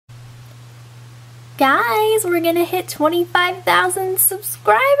Guys, we're gonna hit 25,000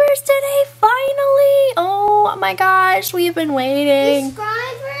 subscribers today, finally! Oh my gosh, we've been waiting. Subscribers?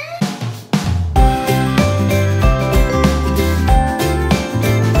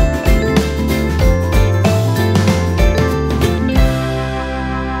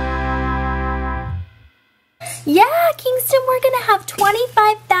 Yeah, Kingston, we're gonna have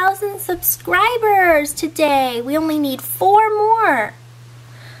 25,000 subscribers today. We only need 4 more.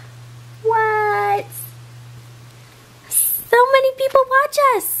 What? So many people watch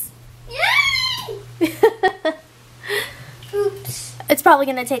us. Yay! Oops. It's probably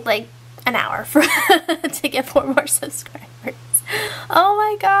gonna take like an hour for to get 4 more subscribers. Oh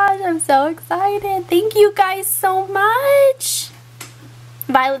my gosh, I'm so excited. Thank you guys so much.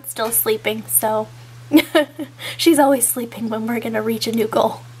 Violette's still sleeping, so she's always sleeping when we're gonna reach a new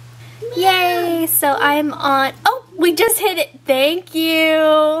goal. Yay! So I'm on. Oh, we just hit it. Thank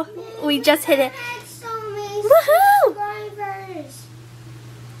you. We just hit it. Woohoo!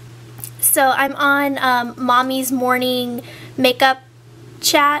 So I'm on Mommy's morning makeup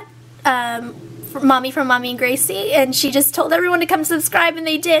chat. Mommy from Mommy and Gracie, and she just told everyone to come subscribe, and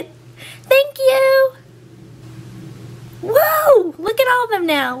they did. Thank you. Whoa! Look at all of them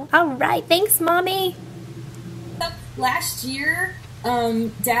now. All right, thanks, Mommy. Last year,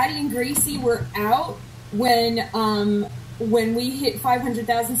 Daddy and Gracie were out when we hit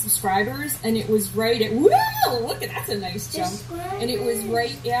 500,000 subscribers, and it was right at, whoa, look at, that's a nice jump. And it was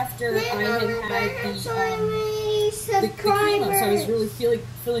right after I had the chemo, so I was really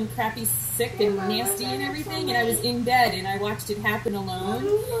feeling crappy, sick and nasty and everything, and I was in bed and I watched it happen alone,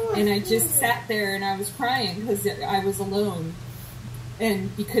 and I just sat there and I was crying because I was alone.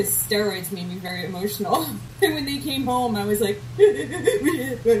 And because steroids made me very emotional. And when they came home, I was like, nobody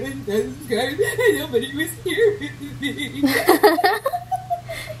was here with me.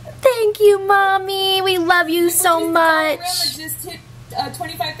 Thank you, Mommy. We love you so much. DOLLYRAMA just hit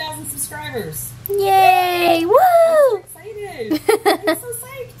 25,000 subscribers. Yay! Woo! I'm so excited. I'm so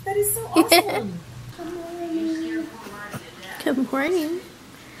psyched. That is so awesome. Good morning.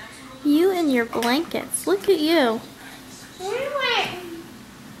 You and your blankets. Look at you.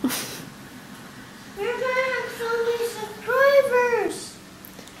 We're gonna have so many subscribers.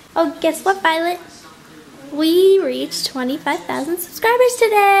 Oh, guess what, Violet? We reached 25,000 subscribers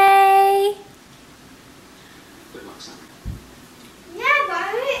today. Yeah,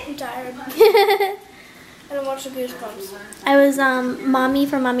 Violet. I'm tired. I don't watch the Goosebumps. I was, Mommy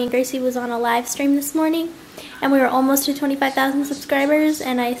from Mommy and Gracie was on a live stream this morning, and we were almost to 25,000 subscribers,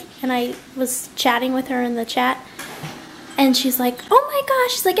 and I was chatting with her in the chat. And she's like, oh my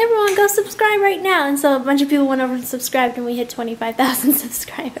gosh, she's like, everyone go subscribe right now. And so a bunch of people went over and subscribed, and we hit 25,000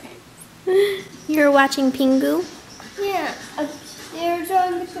 subscribers. You're watching Pingu? Yeah, there's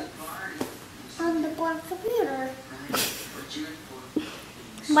on the black computer.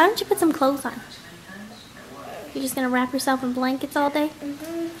 Why don't you put some clothes on? You're just going to wrap yourself in blankets all day?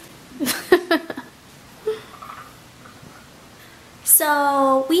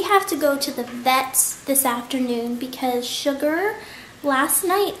 So we have to go to the vet this afternoon because Sugar, last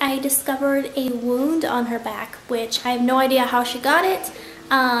night I discovered a wound on her back, which I have no idea how she got it.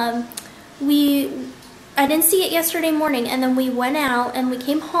 I didn't see it yesterday morning, and then we went out and we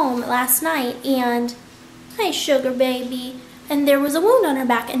came home last night, and hi, Sugar baby, and there was a wound on her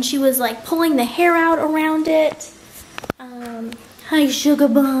back, and she was like pulling the hair out around it. Hi, Sugar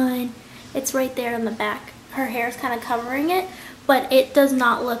bun. It's right there on the back. Her hair is kind of covering it, but it does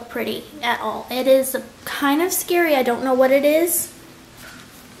not look pretty at all. It is kind of scary. I don't know what it is.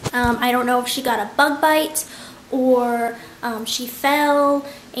 I don't know if she got a bug bite or she fell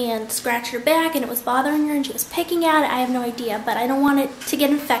and scratched her back and it was bothering her and she was picking at it. I have no idea, but I don't want it to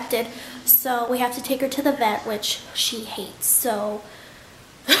get infected. So we have to take her to the vet, which she hates. So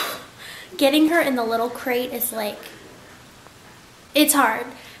getting her in the little crate is like, it's hard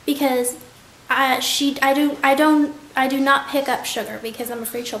because I do not pick up Sugar because I'm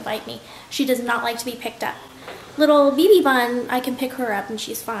afraid she'll bite me. She does not like to be picked up. Little BB Bun, I can pick her up and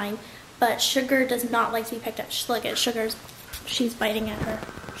she's fine, but Sugar does not like to be picked up. Look at Sugar's, she's biting at her.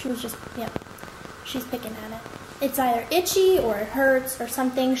 She was just, yeah, she's picking at it. It's either itchy or it hurts or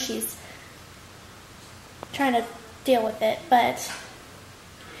something. She's trying to deal with it, but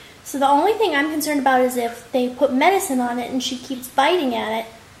so the only thing I'm concerned about is if they put medicine on it and she keeps biting at it,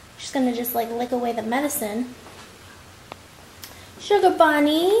 she's gonna just like lick away the medicine. Sugar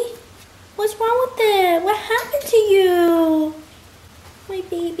Bunny, what's wrong with it? What happened to you? My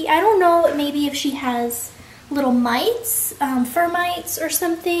baby. I don't know, maybe if she has little mites, fur mites or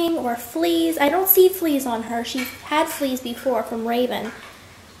something, or fleas. I don't see fleas on her. She's had fleas before from Raven.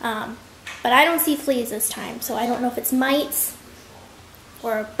 But I don't see fleas this time, so I don't know if it's mites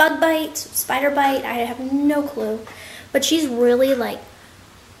or a bug bite, spider bite. I have no clue. But she's really like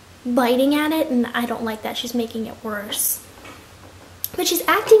biting at it, and I don't like that. She's making it worse. But she's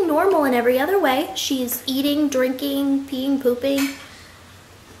acting normal in every other way. She's eating, drinking, peeing, pooping.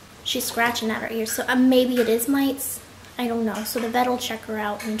 She's scratching at her ears, so maybe it is mites. I don't know. So the vet will check her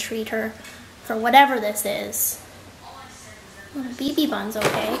out and treat her for whatever this is. Well, BB Bun's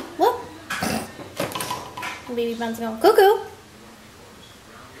okay. Whoop! BB Bun's going cuckoo.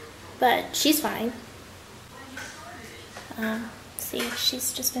 But she's fine. See,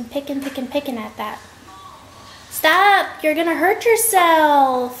 she's just been picking at that. Stop! You're gonna hurt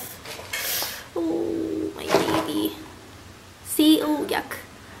yourself. Oh, my baby. See? Oh, yuck.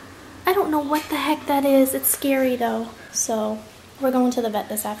 I don't know what the heck that is. It's scary though. So we're going to the vet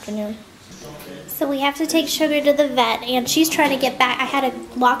this afternoon. So we have to take Sugar to the vet, and she's trying to get back. I had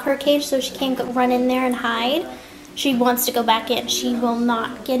to lock her cage so she can't run in there and hide. She wants to go back in. She will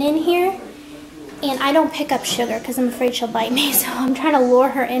not get in here. And I don't pick up Sugar because I'm afraid she'll bite me. So I'm trying to lure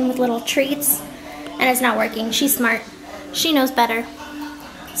her in with little treats. And it's not working. She's smart. She knows better.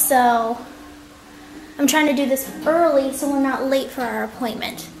 So I'm trying to do this early so we're not late for our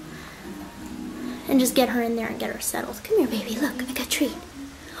appointment. And just get her in there and get her settled. Come here, baby. Look, I got a treat.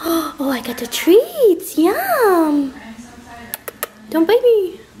 Oh, I got the treats. Yum. Don't bite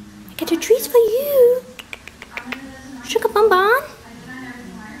me. I got the treats for you. Sugar bonbon.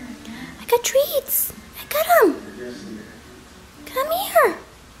 I got treats. I got them. Come here.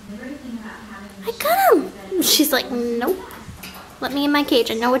 I got them. She's like, nope. Let me in my cage.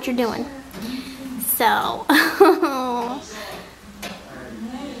 I know what you're doing. So, I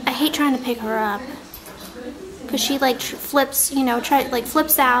hate trying to pick her up. Because she like flips, you know,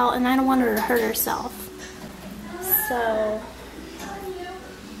 flips out, and I don't want her to hurt herself. So,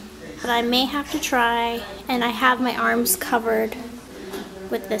 but I may have to try, and I have my arms covered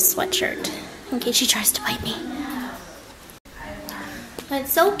with this sweatshirt in case she tries to bite me. But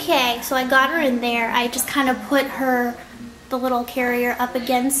it's okay. So I got her in there. I just kind of put her, the little carrier, up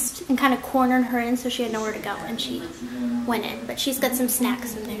against and kind of cornered her in so she had nowhere to go, and she went in. But she's got some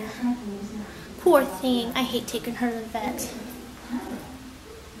snacks in there. Poor thing. I hate taking her to the vet.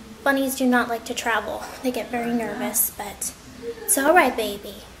 Bunnies do not like to travel. They get very nervous, but it's alright,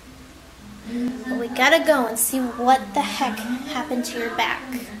 baby. But we gotta go and see what the heck happened to your back.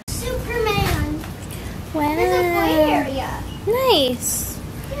 Superman. Wow. There's a play area. Nice.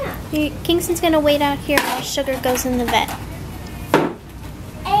 Yeah. Kingston's gonna wait out here while Sugar goes in the vet.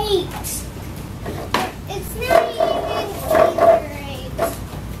 8. It's not even grade.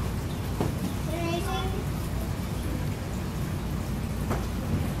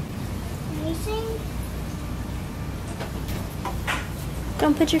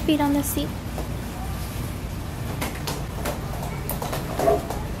 Don't put your feet on the seat.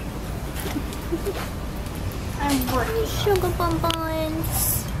 I'm worried. Sugar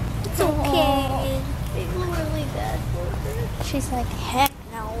bonbons. It's okay. They look really bad for her. She's like, heck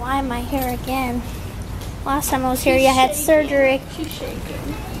no, why am I here again? Last time I was here, you had surgery. She's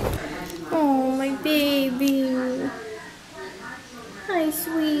shaking. Oh, my baby. Hi,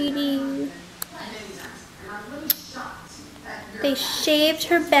 sweetie. They shaved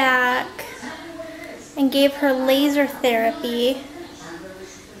her back and gave her laser therapy,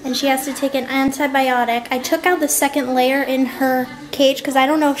 and she has to take an antibiotic. I took out the second layer in her cage because I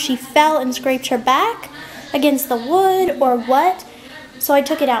don't know if she fell and scraped her back against the wood or what, so I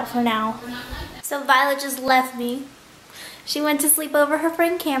took it out for now. So Violet just left me. She went to sleep over her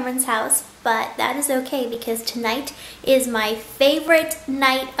friend Cameron's house, but that is okay because tonight is my favorite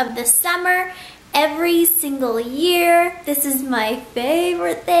night of the summer. Every single year, this is my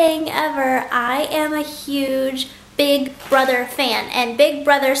favorite thing ever. I am a huge Big Brother fan, and Big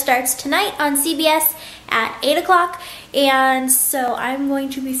Brother starts tonight on CBS at 8 o'clock, and so I'm going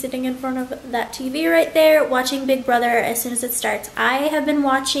to be sitting in front of that TV right there watching Big Brother as soon as it starts. I have been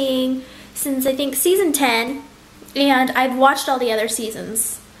watching since I think season 10, and I've watched all the other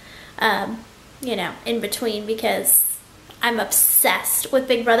seasons, you know, in between because I'm obsessed with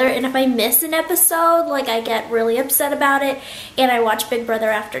Big Brother, and if I miss an episode, like, I get really upset about it, and I watch Big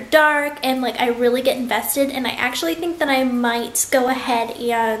Brother After Dark, and like, I really get invested, and I actually think that I might go ahead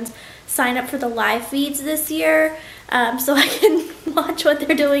and sign up for the live feeds this year, so I can watch what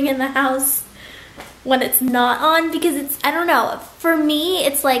they're doing in the house when it's not on, because it's, I don't know, for me,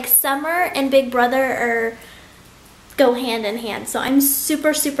 it's like summer and Big Brother go hand in hand, so I'm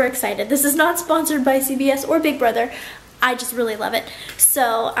super, super excited. This is not sponsored by CBS or Big Brother. I just really love it.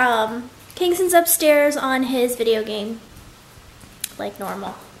 So, Kingston's upstairs on his video game, like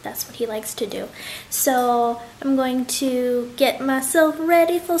normal. That's what he likes to do. So I'm going to get myself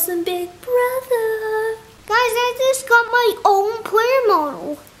ready for some Big Brother. Guys, I just got my own player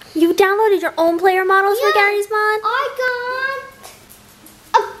model. You downloaded your own player models for Gary's Mod? I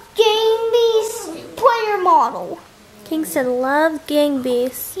got a Game Beast player model. Kingston loves Gang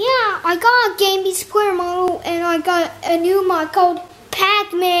Beasts. Yeah, I got a Game Beast player model, and I got a new mod called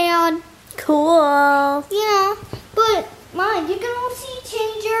Pac-Man. Cool. Yeah, but Mom, you can also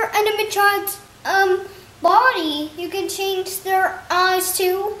change your animatronics body. You can change their eyes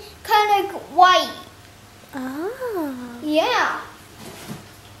to kind of white. Oh. Yeah.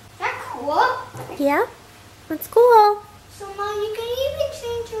 Is that cool? Yeah, that's cool. So Mom, you can even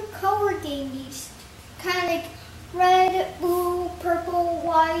change your color Game Beast. Kind of like red, blue, purple,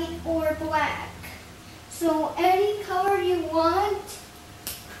 white, or black. So any color you want.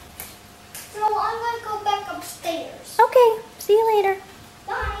 So I'm going to go back upstairs. Okay, see you later.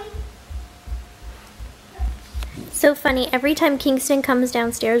 Bye. So funny, every time Kingston comes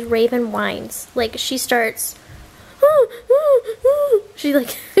downstairs, Raven whines. Like, she starts, she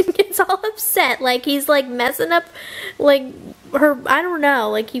like gets all upset. Like, he's like messing up, like, her, I don't know,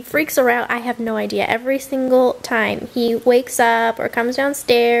 like, he freaks her out. I have no idea. Every single time he wakes up or comes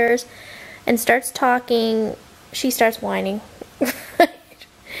downstairs and starts talking, she starts whining.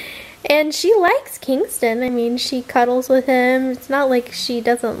 And she likes Kingston. I mean, she cuddles with him. It's not like she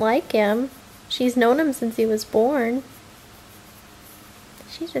doesn't like him. She's known him since he was born.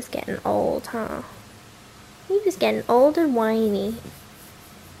 She's just getting old, huh? He's just getting old and whiny.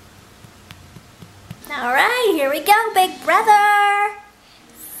 Alright, here we go, Big Brother!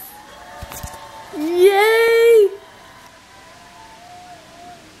 Yay!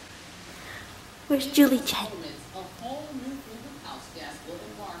 Where's Julie Chen? A whole new group of house guests will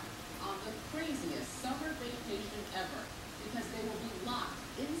embark on the craziest summer vacation ever because they will be locked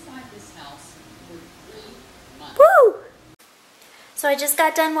inside this house for 3 months. Woo! So I just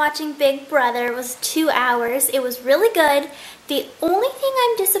got done watching Big Brother. It was 2 hours. It was really good. The only thing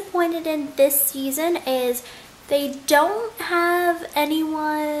I'm disappointed in this season is they don't have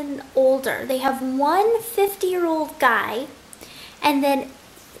anyone older. They have one 50-year-old guy, and then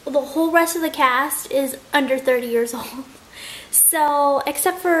the whole rest of the cast is under 30 years old. So,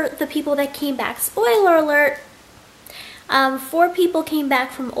 except for the people that came back. Spoiler alert, 4 people came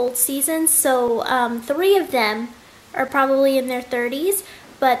back from old seasons, so 3 of them are probably in their 30s,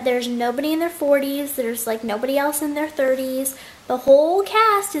 but there's nobody in their 40s, there's like nobody else in their 30s. The whole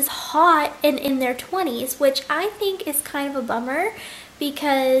cast is hot and in their 20s, which I think is kind of a bummer,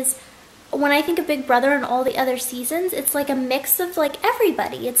 because when I think of Big Brother and all the other seasons, it's like a mix of like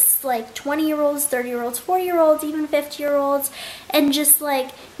everybody. It's like 20-year-olds, 30-year-olds, 40-year-olds, even 50-year-olds, and just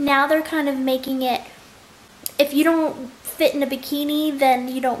like now they're kind of making it, if you don't fit in a bikini, then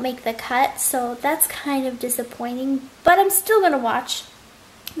you don't make the cut, so that's kind of disappointing, but I'm still gonna watch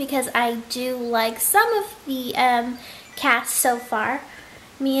because I do like some of the cast so far.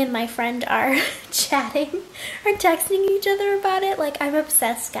 Me and my friend are chatting or texting each other about it. Like, I'm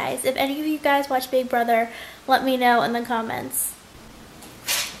obsessed, guys. If any of you guys watch Big Brother, let me know in the comments.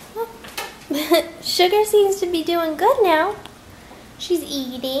 Sugar seems to be doing good now. She's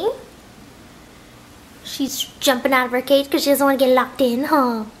eating. She's jumping out of her cage because she doesn't want to get locked in,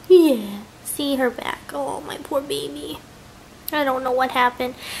 huh? Yeah. See her back. Oh, my poor baby. I don't know what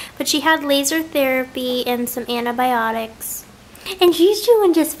happened. But she had laser therapy and some antibiotics. And she's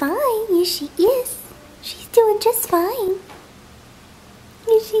doing just fine. Yes, she is. She's doing just fine.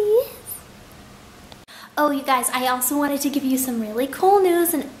 Yes, she is. Oh, you guys, I also wanted to give you some really cool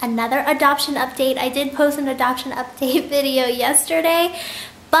news and another adoption update. I did post an adoption update video yesterday,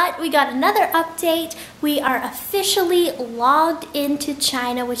 but we got another update. We are officially logged into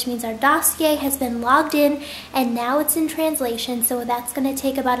China, which means our dossier has been logged in, and now it's in translation, so that's going to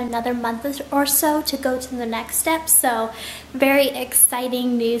take about another month or so to go to the next step. So very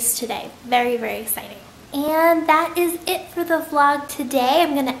exciting news today. Very, very exciting. And that is it for the vlog today.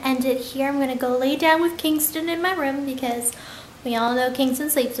 I'm going to end it here. I'm going to go lay down with Kingston in my room because we all know Kingston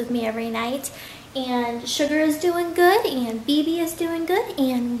sleeps with me every night. And Sugar is doing good, and BB is doing good,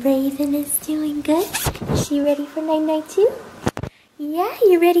 and Raven is doing good. Is she ready for night-night too? Yeah,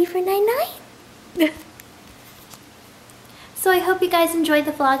 you ready for night-night? So I hope you guys enjoyed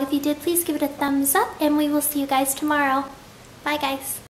the vlog. If you did, please give it a thumbs up, and we will see you guys tomorrow. Bye, guys.